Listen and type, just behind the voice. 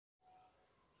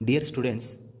Dear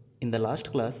students, in the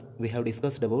last class we have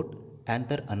discussed about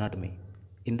anther anatomy.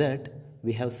 In that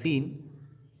we have seen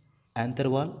anther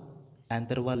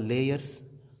wall layers,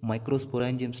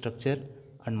 microsporangium structure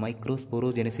and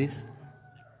microsporogenesis,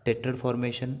 tetrad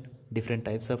formation, different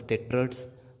types of tetrads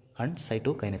and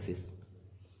cytokinesis.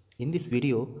 In this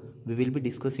video we will be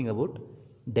discussing about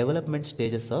development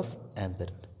stages of anther.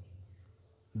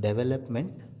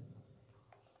 Development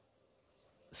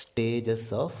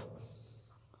stages of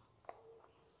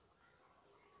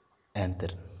anther.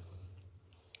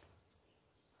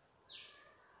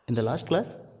 In the last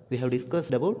class, we have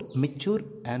discussed about mature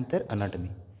anther anatomy.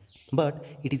 But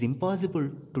it is impossible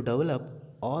to develop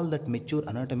all that mature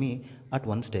anatomy at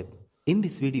one step. In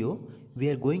this video, we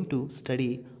are going to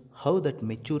study how that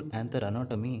mature anther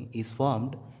anatomy is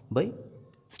formed by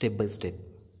step.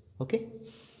 Okay?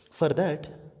 For that,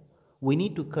 we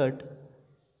need to cut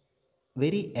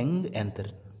very young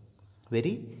anther.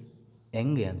 Very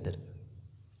young anther.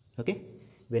 Okay?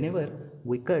 Whenever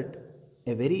we cut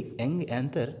a very young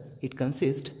anther, it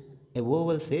consists a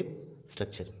oval shape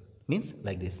structure, means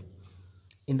like this.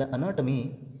 In the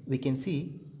anatomy we can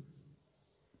see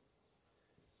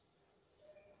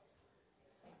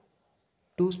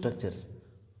two structures.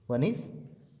 One is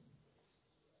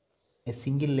a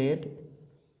single layered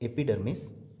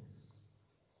epidermis,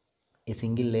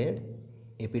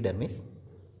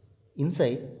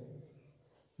 inside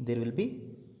there will be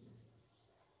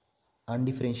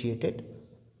undifferentiated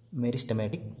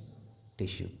meristematic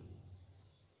tissue.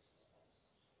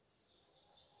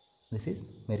 This is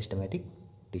meristematic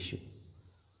tissue.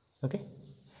 Okay.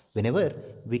 Whenever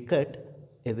we cut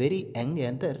a very young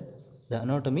anther, the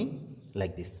anatomy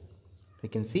like this. We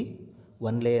can see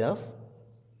one layer of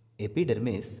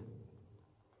epidermis.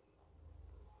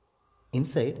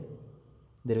 Inside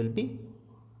there will be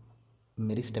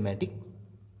meristematic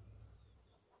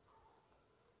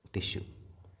tissue.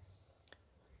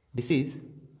 This is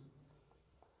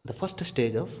the first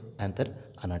stage of anther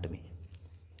anatomy.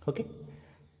 Okay.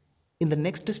 In the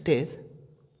next stage,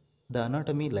 the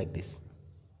anatomy like this.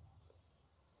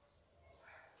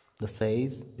 The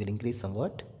size will increase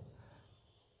somewhat.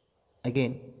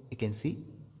 Again, you can see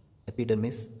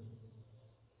epidermis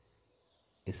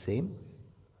is same.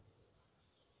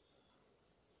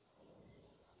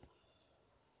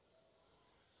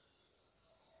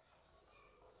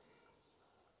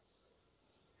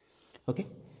 Okay.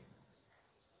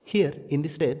 Here in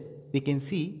this step, we can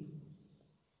see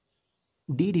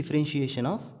de-differentiation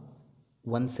of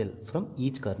one cell from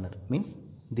each corner, means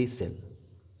this cell.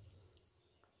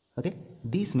 Okay.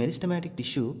 These meristematic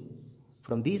tissue,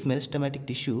 from these meristematic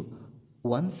tissue,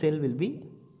 one cell will be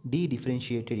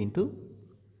de-differentiated into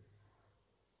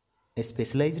a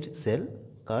specialized cell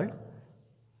called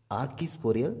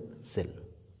archisporial cell,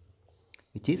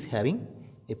 which is having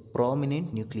a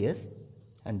prominent nucleus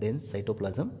and dense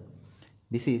cytoplasm.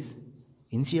 This is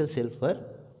initial cell for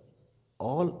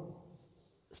all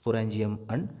sporangium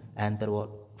and anther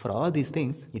wall. For all these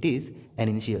things, it is an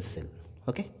initial cell.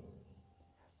 Okay.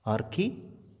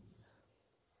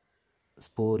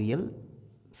 Archisporial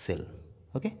cell.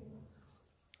 Okay.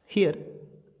 Here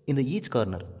in the each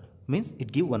corner, means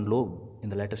it give one lobe in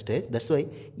the later stage. That's why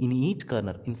in each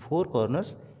corner, in four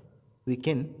corners, we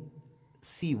can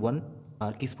see one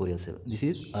archisporial cell. This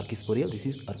is archisporial, this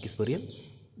is archisporial,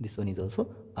 this one is also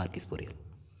archisporial.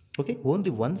 Okay. Only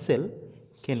one cell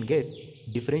can get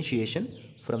differentiation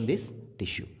from this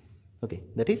tissue. Okay,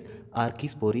 that is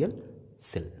archisporial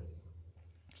cell.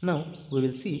 Now we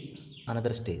will see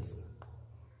another stage.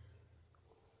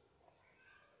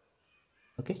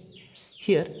 Okay,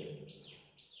 here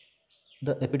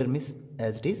the epidermis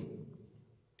as it is,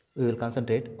 we will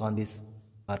concentrate on this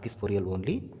archisporial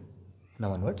only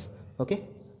now onwards. Okay,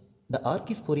 the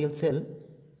archisporial cell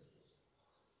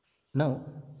now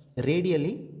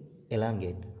radially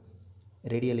elongate.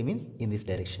 Radially means in this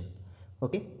direction.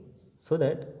 Okay, so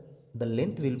that the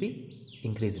length will be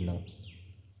increased now.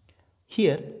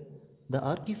 Here the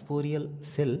archisporial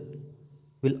cell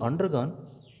will undergo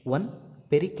one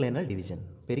periclinal division.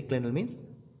 Periclinal means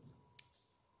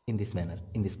in this manner,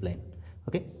 in this plane.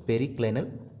 Okay, periclinal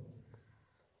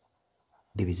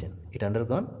division. It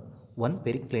undergone one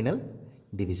periclinal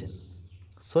division,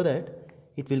 so that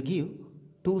it will give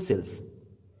two cells.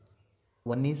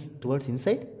 One is towards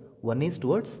inside, one is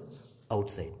towards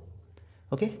outside.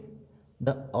 Okay,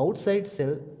 the outside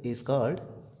cell is called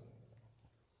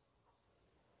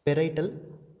parietal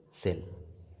cell.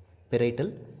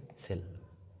 Parietal cell.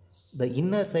 The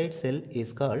inner side cell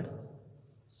is called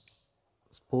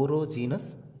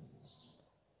sporogenous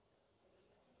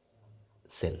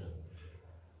cell.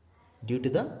 due to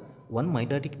the one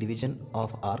mitotic division of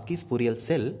archisporial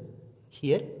cell,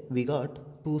 here we got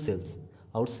two cells,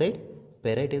 outside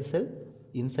parietal cell,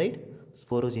 inside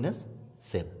sporogenous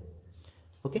cell.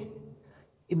 Okay,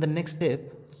 in the next step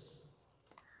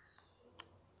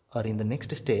or in the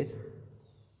next stage,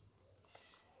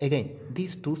 again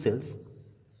these two cells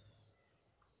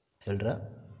I'll draw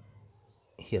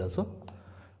here also.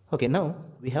 Okay, now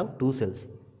we have two cells,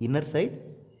 inner side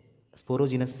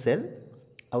sporogenous cell,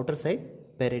 outer side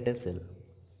parietal cell.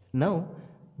 Now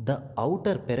the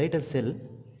outer parietal cell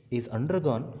is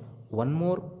undergone one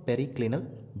more periclinal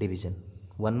division,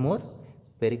 one more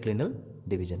periclinal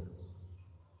division,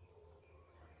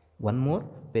 one more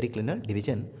periclinal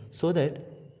division, so that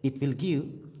it will give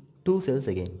two cells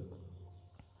again.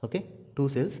 Okay, two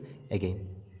cells again,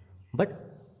 but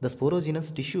the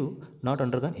sporogenous tissue not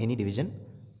undergone any division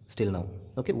still now.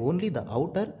 Okay, only the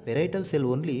outer parietal cell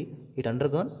only it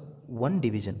undergone one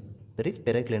division, that is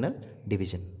periclinal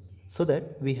division, so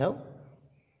that we have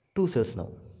two cells now.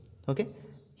 Okay,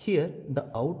 here the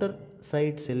outer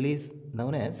side cell is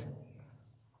known as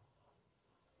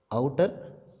outer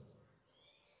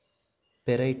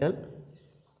parietal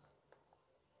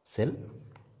cell,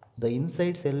 the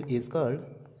inside cell is called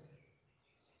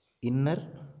inner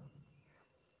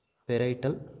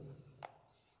parietal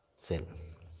cell.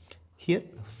 Here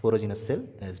sporogenous cell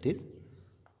as it is.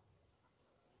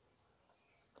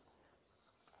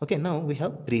 Okay, now we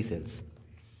have three cells.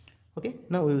 Okay,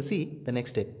 now we will see the next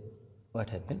step what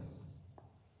happened.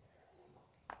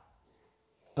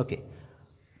 Okay,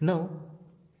 now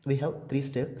we have three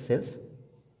cells.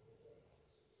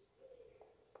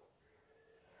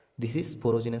 This is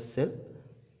sporogenous cell,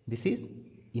 this is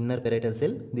inner parietal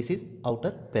cell, this is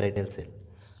outer parietal cell.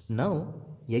 Now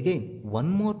again one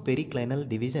more periclinal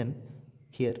division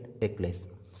here take place,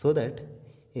 so that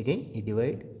again it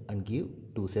divide and give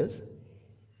two cells.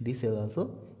 This cell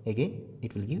also again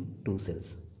it will give two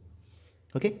cells.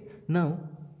 Okay, now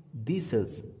these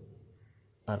cells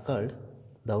are called,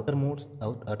 the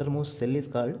outermost cell is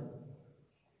called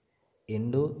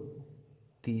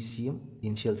endothecium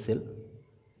initial cell.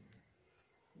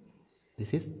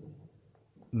 This is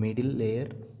middle layer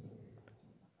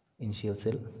initial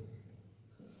cell.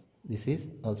 This is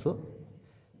also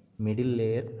middle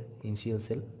layer initial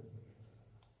cell,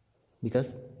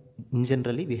 because in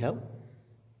generally we have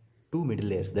two middle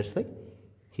layers, that's why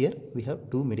here we have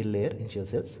two middle layer initial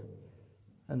cells,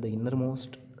 and the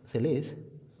innermost cell is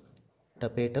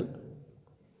tapetal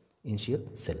initial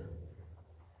cell.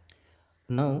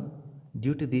 Now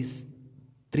due to these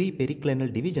three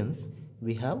periclinal divisions,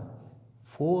 we have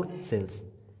four cells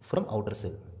from outer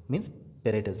cell, means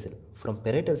parietal cell. From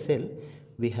parietal cell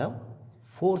we have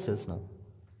four cells now.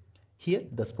 Here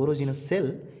the sporogenous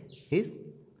cell is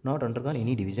not undergone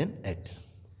any division yet.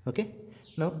 Okay,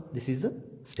 now this is the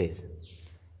stage.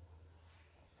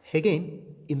 Again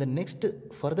in the next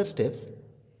further steps,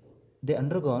 they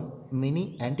undergone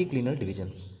many anticlinal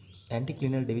divisions.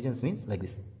 Anticlinal divisions means like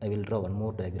this. I will draw one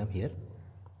more diagram here.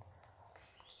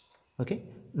 Okay,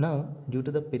 now due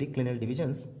to the periclinal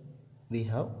divisions, we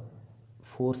have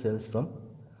four cells from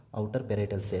outer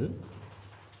parietal cell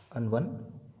and one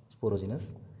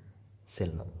sporogenous cell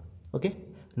now. Okay,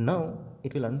 now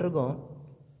it will undergo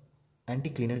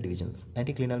anticlinal divisions.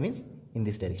 Anticlinal means in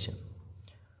this direction.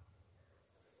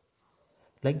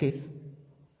 Like this,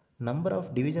 number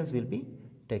of divisions will be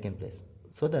taken place,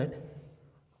 so that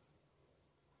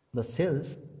the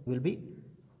cells will be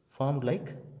formed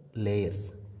like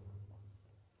layers.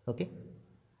 Okay,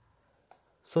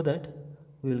 so that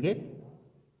we will get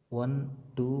 1,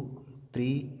 2,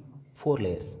 3, 4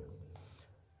 layers,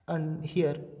 and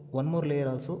here one more layer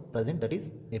also present, that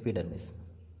is epidermis.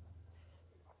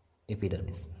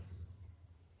 Epidermis.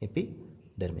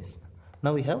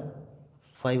 Now we have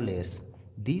 5 layers.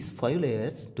 These 5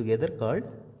 layers together called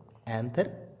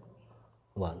anther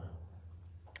wall.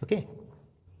 Okay,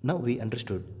 now we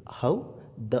understood how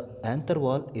the anther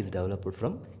wall is developed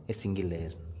from a single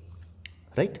layer,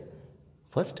 right?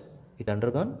 First it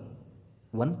undergone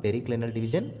one periclinal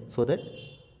division, so that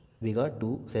we got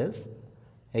 2 cells.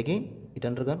 Again it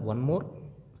undergone one more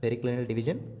periclinal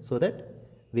division, so that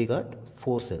we got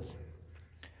 4 cells.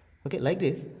 Okay, like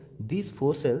this, these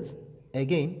 4 cells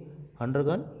again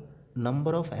undergone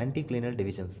number of anticlinal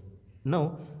divisions.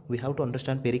 Now we have to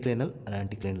understand periclinal and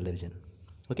anticlinal division.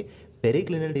 Okay,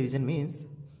 periclinal division means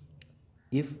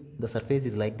if the surface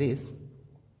is like this,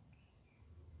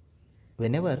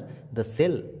 whenever the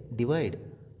cell divide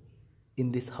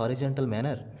in this horizontal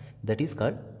manner, that is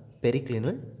called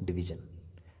periclinal division.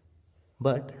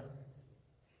 But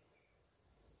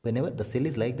whenever the cell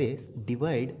is like this,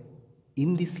 divide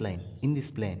in this line, in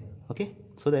this plane, okay,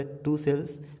 so that two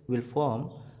cells will form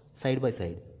side by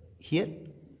side. Here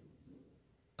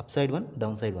upside one,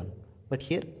 downside one, but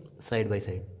here side by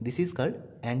side. This is called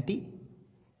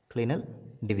anticlinal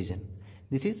division.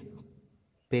 This is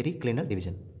periclinal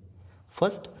division.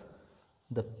 First,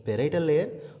 the parietal layer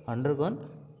undergone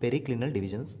periclinal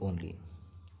divisions only,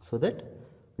 so that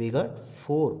we got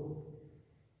four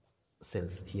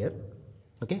cells here,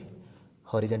 okay,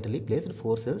 horizontally placed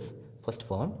four cells first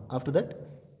formed. After that,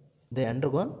 they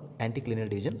undergone anticlinal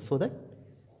division, so that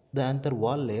the anther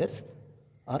wall layers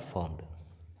are formed.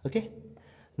 Okay,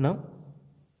 now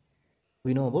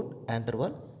we know about anther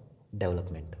wall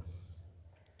development.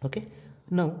 Okay,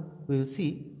 now we will see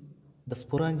the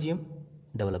sporangium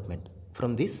development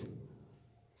from this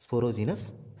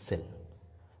sporogenous cell.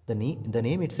 The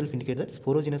name itself indicates that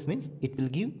sporogenous means it will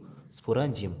give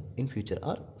sporangium in future,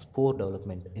 or spore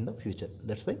development in the future.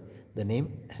 That's why the name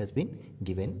has been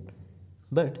given.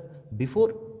 But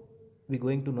before we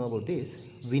going to know about this,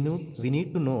 we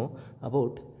need to know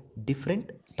about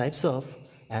different types of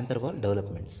anther wall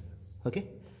developments. Okay,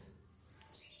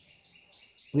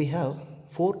 we have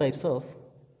four types of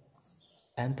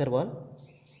anther wall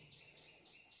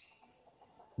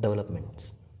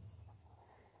developments.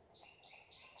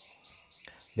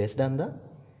 Based on the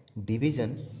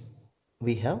division,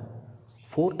 we have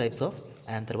four types of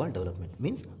anther wall development.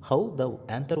 Means how the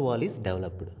anther wall is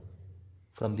developed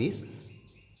from this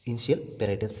initial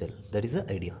parietal cell. That is the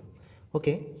idea.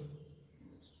 Okay,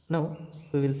 now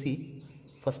we will see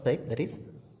first type, that is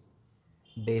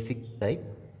basic type.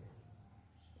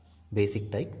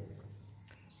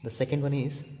 The second one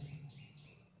is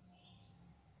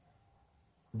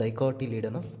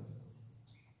dicotyledonous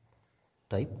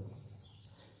type.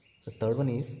 The third one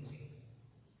is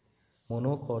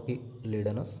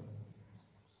monocotyledonous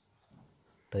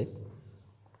type.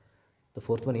 The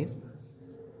fourth one is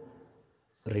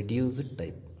reduced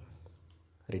type.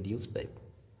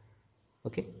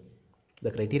 Okay,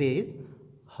 the criteria is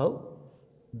how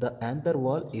the anther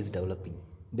wall is developing.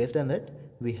 Based on that,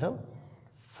 we have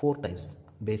four types: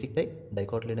 basic type,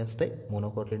 dicotyledonous type,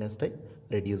 monocotyledonous type,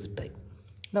 reduced type.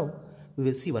 Now we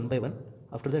will see one by one.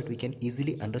 After that, we can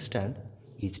easily understand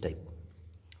each type.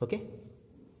 Okay,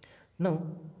 now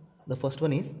the first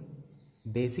one is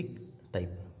basic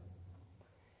type.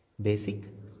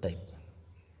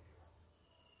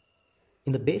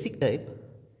 In the basic type,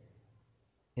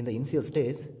 in the initial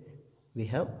stage, we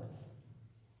have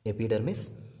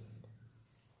epidermis.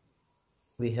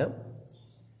 We have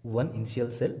one initial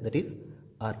cell, that is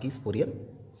archisporial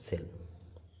cell.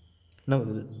 Now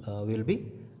we will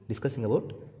be discussing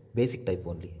about basic type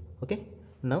only. Okay,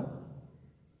 now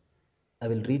I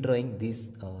will redrawing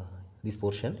this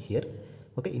portion here.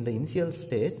 Okay, in the initial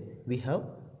stage, we have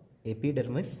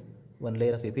epidermis, one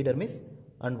layer of epidermis,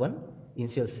 and one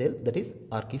initial cell, that is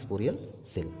archisporial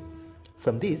cell.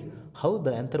 From this, how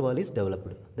the anther wall is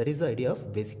developed. That is the idea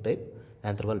of basic type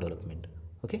anther wall development.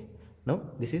 Okay, now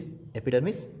this is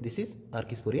epidermis, this is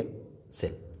archisporial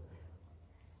cell.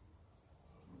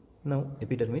 Now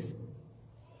epidermis,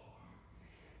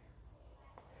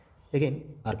 again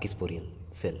archisporial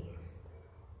cell.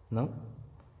 Now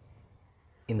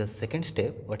in the second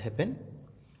step, what happened?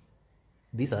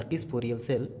 This archisporial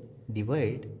cell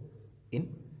divide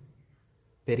in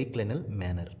periclinal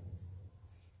manner,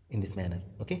 in this manner.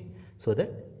 Okay, so that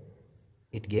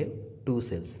it gave two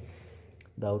cells.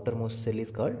 The outermost cell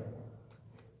is called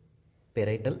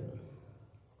parietal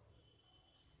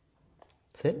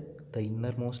cell, the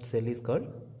innermost cell is called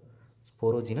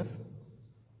sporogenous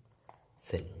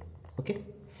cell. Okay,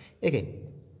 again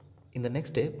in the next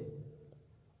step,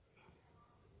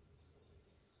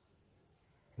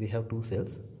 we have two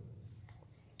cells.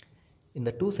 In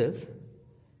the two cells,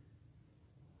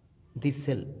 this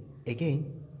cell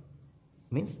again,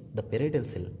 means the parietal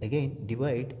cell, again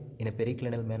divide in a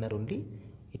periclinal manner only.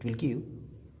 It will give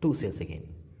two cells again.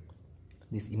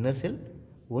 This inner cell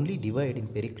only divide in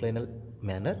periclinal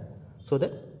manner, so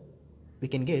that we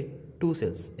can get two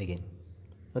cells again.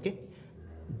 Okay,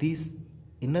 this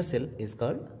inner cell is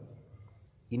called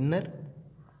inner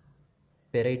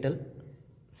parietal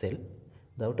cell.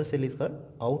 The outer cell is called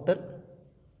outer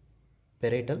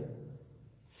parietal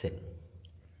cell.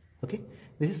 Okay,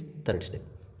 this is third step.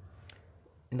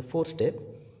 In the fourth step,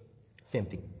 same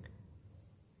thing.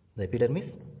 The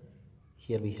epidermis,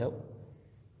 here we have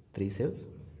three cells.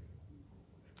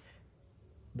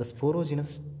 The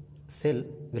sporogenous cell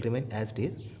will remain as it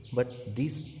is, but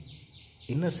these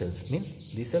inner cells,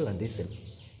 means this cell and this cell,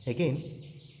 again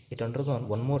it undergone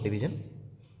one more division,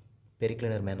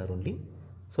 periclinal manner only,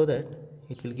 so that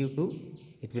it will give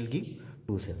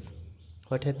two cells.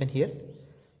 What happened here?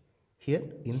 Here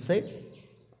inside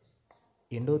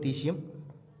endothecium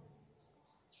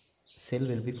cell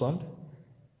will be formed.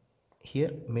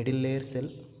 Here middle layer cell,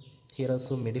 here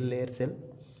also middle layer cell,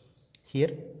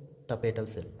 here tapetal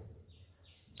cell.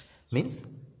 Means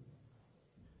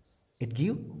it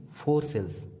give 4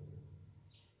 cells.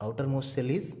 Outermost cell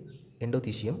is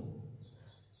endothecium.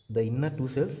 The inner 2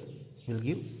 cells will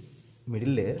give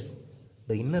middle layers.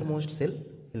 The innermost cell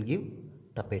will give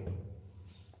tapetum.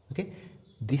 Okay,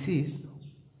 this is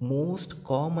most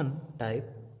common type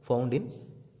found in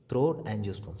throughout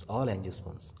angiosperms, all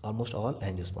angiosperms, almost all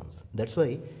angiosperms. That's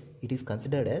why it is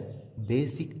considered as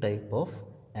basic type of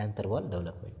anther wall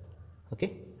development.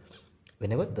 Okay,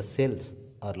 whenever the cells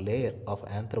or layer of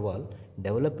anther wall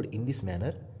developed in this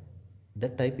manner,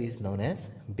 that type is known as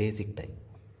basic type.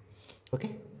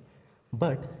 Okay,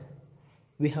 but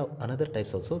we have another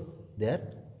types also. They are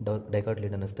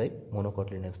dicotyledonous type,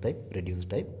 monocotyledonous type, reduced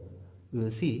type. We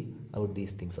will see about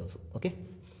these things also. Okay,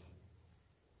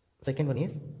 second one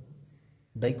is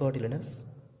dicotyledonous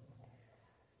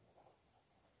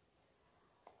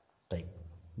type.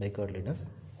 Dicotyledonous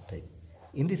type.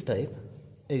 In this type,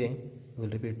 again we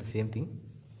will repeat the same thing.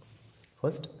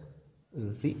 First we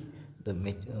will see the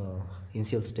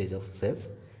initial stage of cells.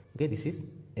 Okay, this is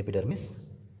epidermis.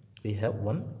 We have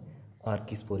one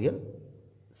archisporial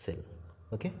cell.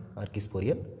 Okay,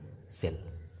 archisporial cell.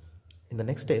 In the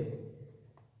next step,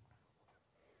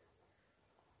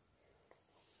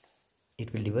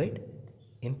 it will divide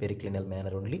in periclinial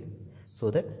manner only, so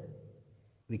that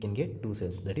we can get 2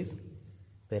 cells, that is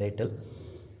parietal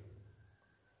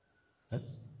and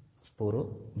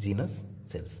sporogenous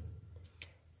cells.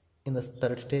 In the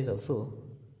third stage also,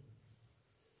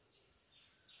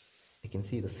 you can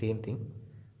see the same thing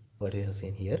what we have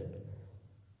seen here.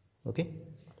 Okay,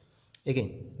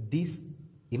 again this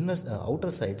inner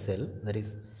outer side cell, that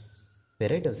is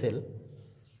parietal cell,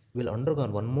 will undergo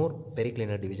one more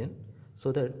periclinial division,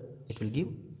 so that it will give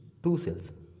 2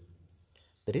 cells,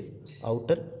 that is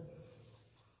outer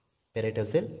parietal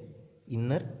cell,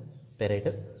 inner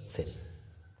parietal cell.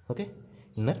 Okay,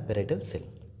 inner parietal cell.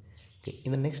 Okay,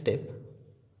 in the next step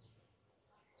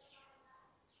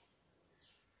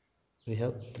we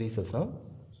have 3 cells now.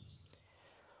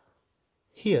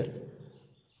 Here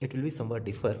it will be somewhat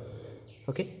differ.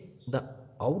 Okay, the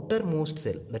outermost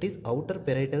cell, that is outer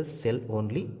parietal cell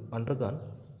only, undergone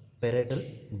parietal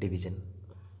division,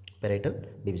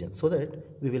 so that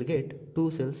we will get 2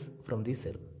 cells from this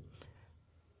cell.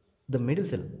 The middle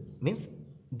cell, means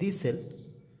this cell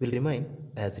will remain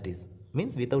as it is,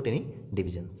 means without any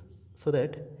divisions, so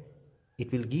that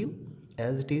it will give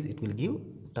as it is, it will give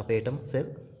tapetum cell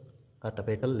or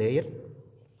tapetal layer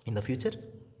in the future.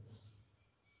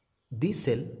 This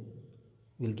cell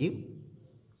will give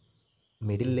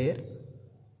middle layer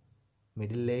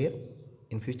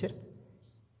in future.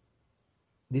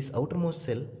 This outermost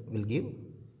cell will give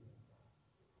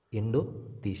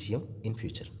endothecium in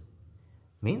future.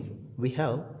 Means we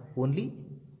have only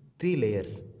 3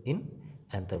 layers in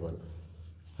anther wall.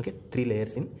 Okay, 3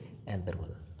 layers in anther wall.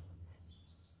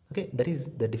 Okay, that is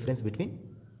the difference between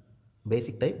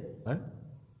basic type and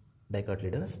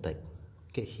dicotyledonous type.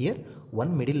 Okay, here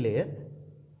one middle layer,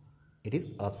 it is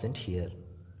absent here.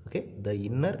 Okay, the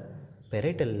inner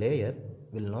parietal layer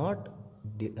will not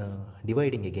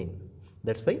dividing again.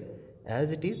 That's why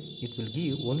as it is, it will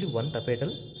give only one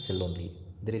tapetal cell only.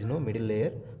 There is no middle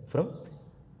layer from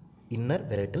inner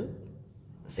parietal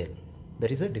cell.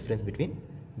 That is the difference between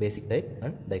basic type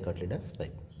and dicotyledonous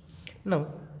type. Now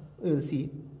we will see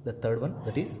the third one,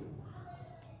 that is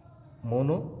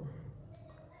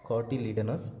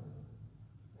monocotyledonous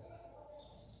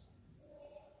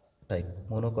type.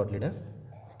 Monocotyledonous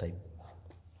type.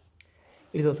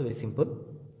 It is also very simple.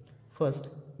 First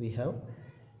we have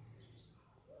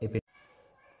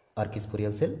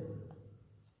archisporial cell.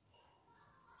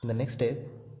 In the next step,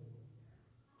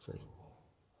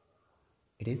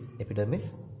 it is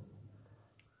epidermis.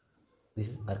 This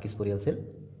is archisporial cell.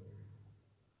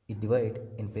 It divide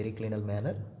in periclinial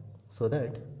manner, so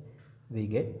that we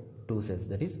get 2 cells,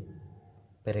 that is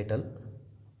parietal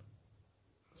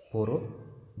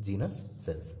sporogenous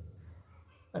cells.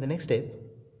 And the next step,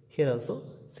 here also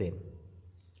same.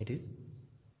 It is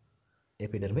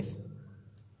epidermis.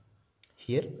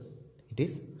 Here it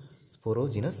is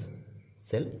sporogenous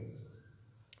cell,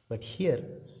 but here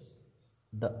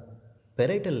the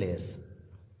parietal layers,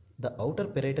 the outer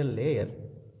parietal layer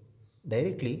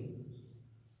directly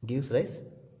gives rise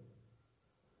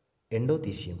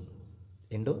endothecium.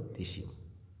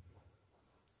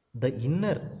 The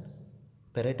inner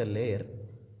parietal layer,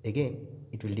 again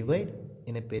it will divide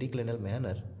in a periclinial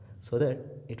manner, so that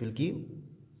it will give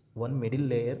one middle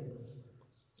layer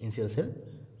initial cell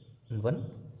and one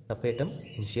tapetum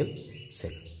initial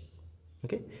cell.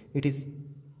 Okay, it is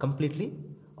completely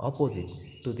opposite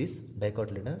to this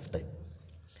dicotyledonous type.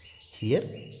 Here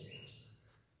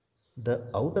the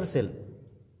outer cell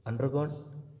undergone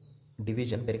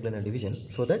division, periclinial division,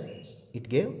 so that it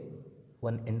gave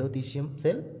one endothelium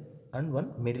cell and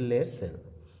one middle layer cell.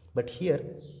 But here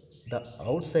the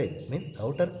outside means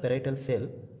outer parietal cell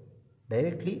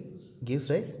directly gives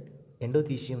rise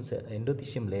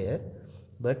endothelium layer,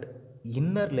 but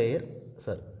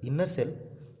inner cell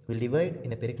will divide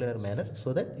in a periclinial manner,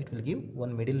 so that it will give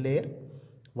one middle layer,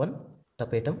 one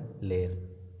tapetum layer.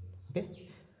 Okay,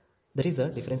 that is the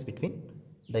difference between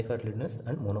dicotyledonous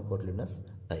and monocotyledonous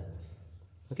type.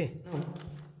 Okay, now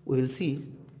we will see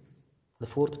the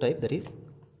fourth type, that is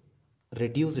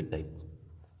reduced type.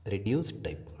 Reduced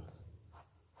type.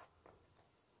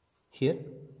 Here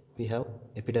we have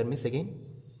epidermis again,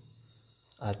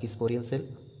 archisporial cell.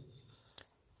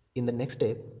 In the next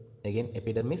step, again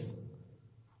epidermis,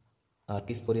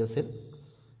 archisporial cell.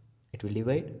 It will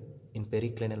divide in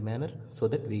periclinial manner, so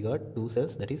that we got two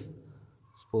cells, that is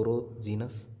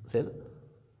sporogenous cell,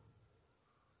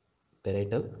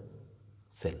 parietal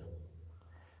cell.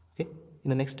 Okay, in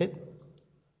the next step,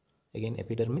 again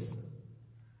epidermis,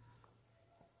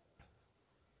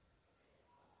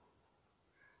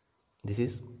 this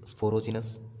is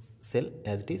sporogenous cell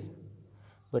as it is,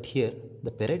 but here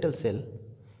the parietal cell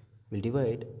will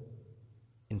divide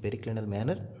in periclinial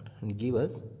manner and give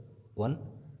us one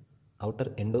outer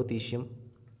endothelium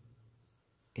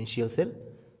initial cell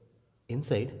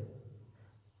inside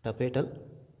tapetal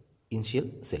initial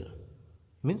cell.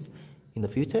 Means in the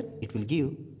future it will give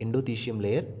endothelium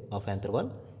layer of anther wall,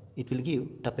 it will give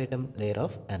tapetum layer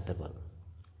of anther wall.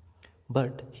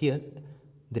 But here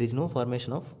there is no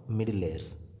formation of middle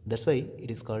layers. That's why it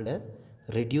is called as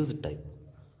reduced type.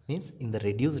 Means in the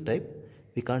reduced type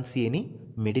we can't see any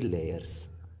middle layers.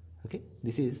 Okay,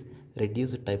 this is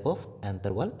reduced type of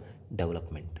anther wall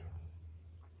development.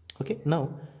 Okay, now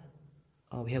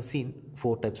we have seen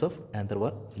four types of anther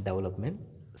wall development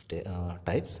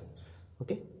types.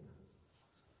 Okay,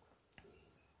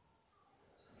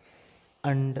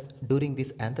 and during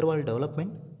this anther wall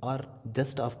development or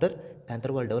just after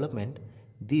anther wall development,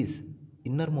 this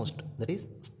innermost, that is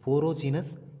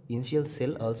sporogenous initial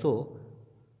cell also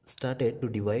started to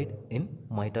divide in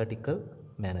mitotical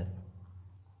manner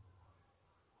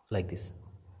like this.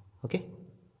 Okay,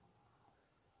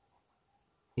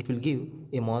 it will give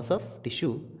a mass of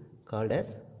tissue called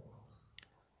as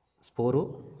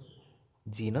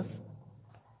sporogenous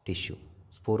tissue.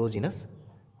 Sporogenous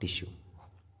tissue.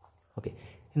 Okay,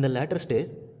 in the latter stage,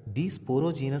 these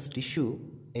sporogenous tissue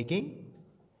again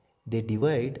they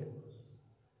divide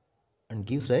and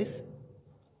gives rise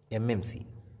MMC,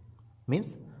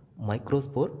 means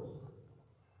microspore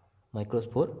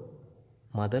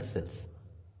mother cells.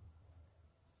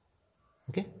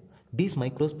 Okay, these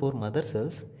microspore mother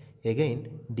cells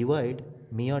again divide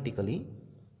meiotically.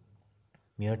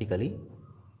 It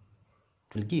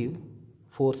will give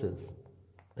four cells,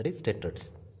 that is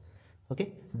tetrads.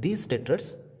 Okay, these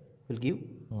tetrads will give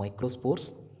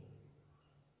microspores.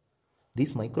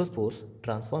 These microspores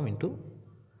transform into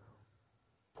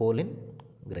pollen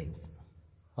grains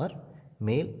or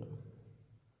male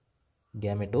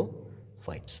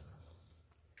gametophytes.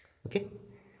 Okay,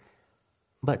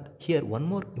 but here one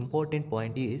more important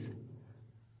point is,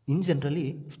 in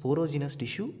generally sporogenous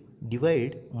tissue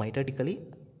divide mitotically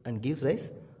and gives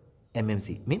rise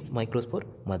MMC, means microspore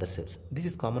mother cells. This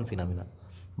is common phenomena.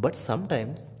 But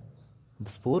sometimes the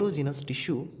sporogenous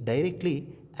tissue directly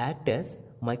act as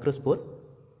microspore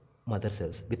mother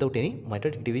cells without any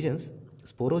mitotic divisions.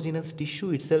 Sporogenous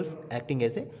tissue itself acting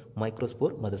as a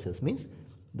microspore mother cells, means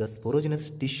the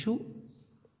sporogenous tissue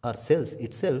or cells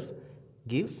itself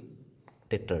gives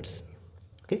tetrads.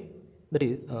 Okay, that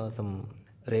is some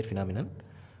rare phenomenon.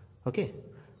 Okay,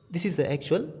 this is the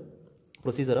actual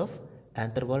procedure of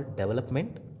anther wall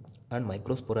development and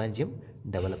microsporangium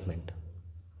development.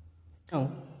 Now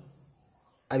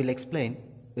I will explain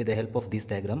with the help of this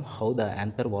diagram how the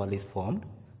anther wall is formed.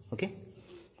 Okay,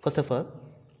 first of all,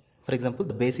 for example,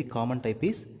 the basic common type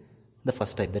is the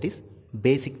first type, that is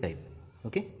basic type.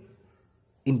 Okay,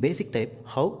 in basic type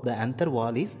how the anther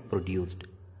wall is produced,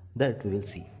 that we will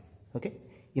see. Okay,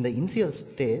 in the initial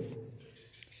stage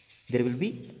there will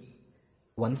be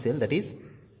one cell, that is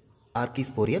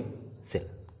archisporial cell.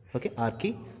 Okay,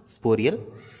 archisporial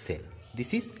cell,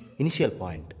 this is initial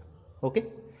point. Okay,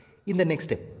 in the next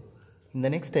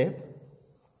step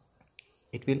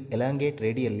it will elongate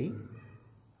radially.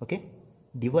 Okay,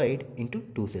 divide into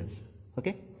two cells.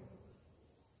 Okay,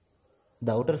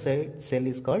 The outer cell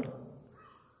is called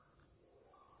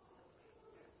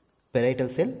parietal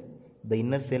cell. The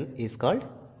inner cell is called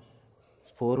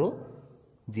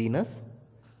sporogenous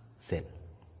cell.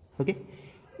 Okay.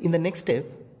 In the next step,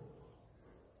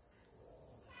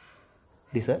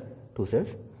 these are two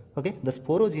cells. Okay. The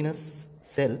sporogenous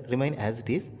cell remain as it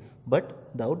is,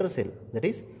 but the outer cell, that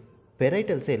is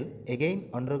parietal cell, again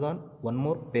undergone one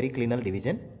more periclinal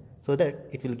division, so that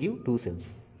it will give two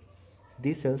cells.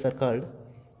 These cells are called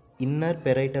inner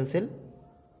parietal cell,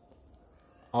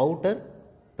 outer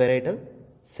parietal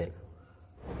cell.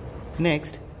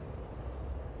 Next,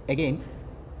 again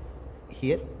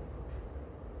here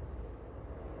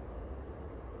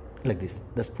like this,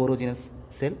 the sporogenous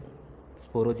cell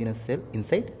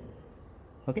inside.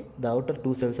 Okay, the outer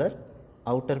two cells are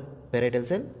outer parietal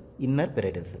cell, inner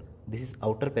parietal cell. This is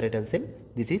outer parietal cell,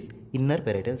 this is inner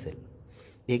parietal cell.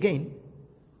 Again,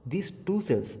 these two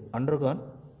cells undergone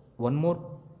one more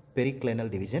periclinal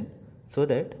division, so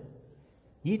that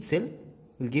each cell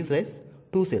will give rise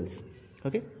two cells.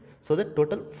 Okay, so that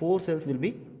total four cells will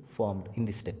be formed in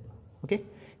this step. Okay,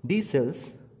 these cells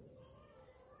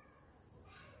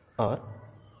are,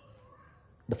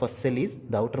 the first cell is,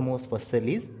 the outermost first cell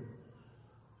is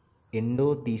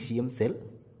endothelium cell.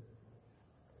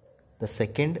 The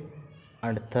second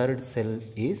and third cell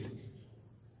is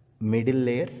middle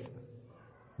layers.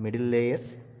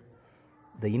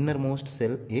 The innermost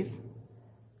cell is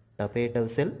tapetal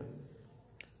cell.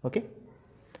 Okay,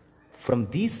 from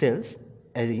these cells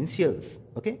as initials,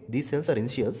 okay, these cells are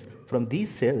initials. From these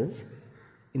cells,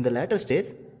 in the latter stage,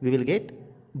 we will get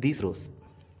these rows.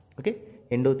 Okay,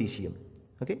 endothelium.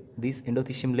 Okay, this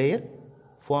endothelium layer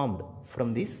formed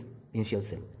from this initial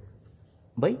cell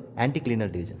by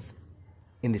anticlinal divisions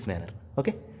in this manner.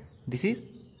 Okay, this is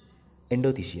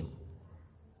endothelium.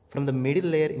 From the middle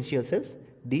layer initial cells,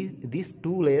 these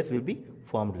two layers will be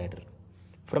formed later.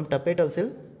 From tapetal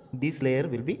cell, this layer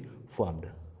will be formed.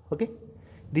 Okay,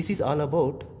 this is all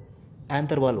about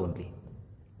anther wall only.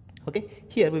 Okay,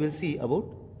 here we will see about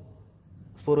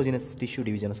sporogenous tissue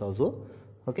divisions also.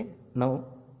 Okay, now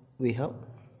we have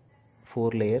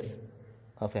four layers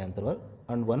of anther wall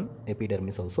and one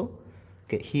epidermis also.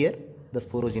 Okay, here the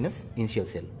sporogenous initial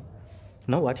cell.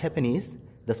 Now what happen is,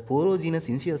 the sporogenous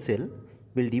initial cell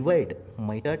will divide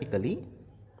mitotically.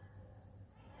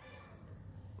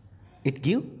 It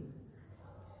give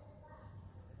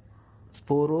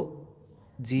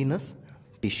sporogenous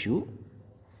tissue.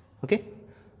 Okay,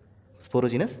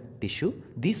 sporogenous tissue.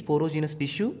 This sporogenous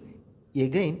tissue,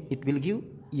 again it will give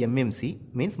MMC,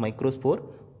 means microspore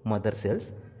mother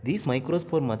cells. These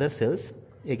microspore mother cells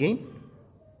again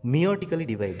meiotically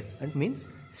divide, and means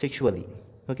sexually.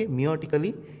 Okay,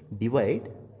 meiotically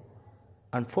divide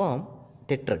and form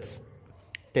tetrads.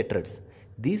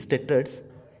 These tetrads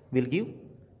will give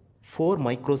four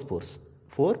microspores.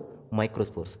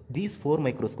 These four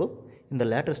microscope, in the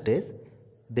latter stage,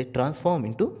 they transform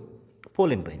into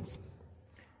pollen grains.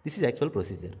 This is actual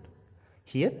procedure.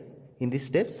 Here in these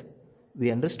steps, we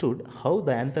understood how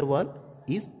the anther wall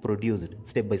is produced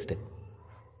step by step.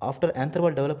 After anther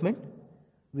wall development,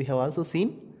 we have also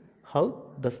seen how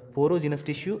the sporogenous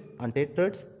tissue and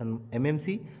tetrads and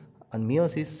MMC and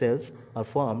meiosis cells are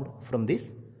formed from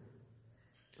this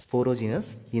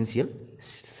sporogenous initial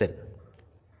cell.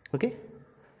 Okay,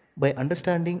 by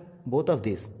understanding both of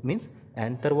these, means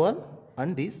anther wall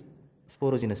and this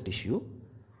sporogenous tissue,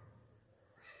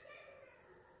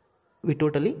 we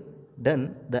totally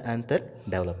done the anther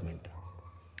development.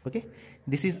 Okay,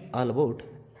 this is all about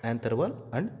anther wall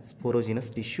and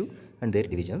sporogenous tissue and their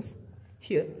divisions.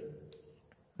 Here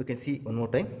you can see one more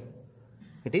time,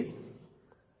 it is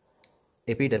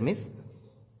epidermis,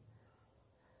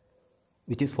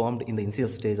 which is formed in the initial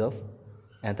stage of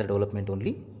anther development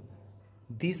only.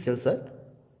 These cells are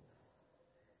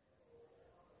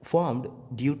formed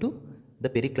due to the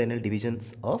periclinal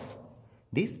divisions of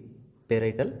this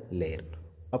parietal layer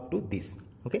up to this.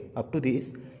 Okay, up to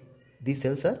this, these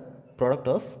cells are product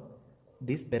of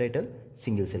this parietal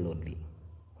single cell only.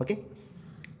 Okay,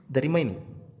 the remaining,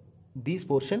 this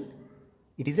portion,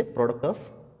 it is a product of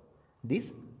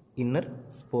this inner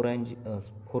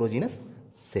sporogenous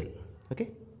cell. Okay,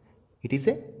 it is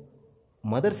a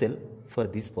mother cell for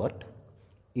this part,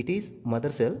 it is mother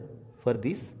cell for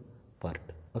this part.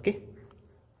 Okay,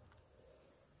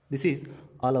 this is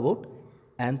all about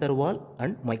anther wall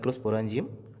and microsporangium,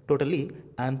 totally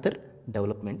anther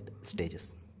development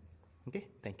stages. Okay,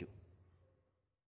 thank you.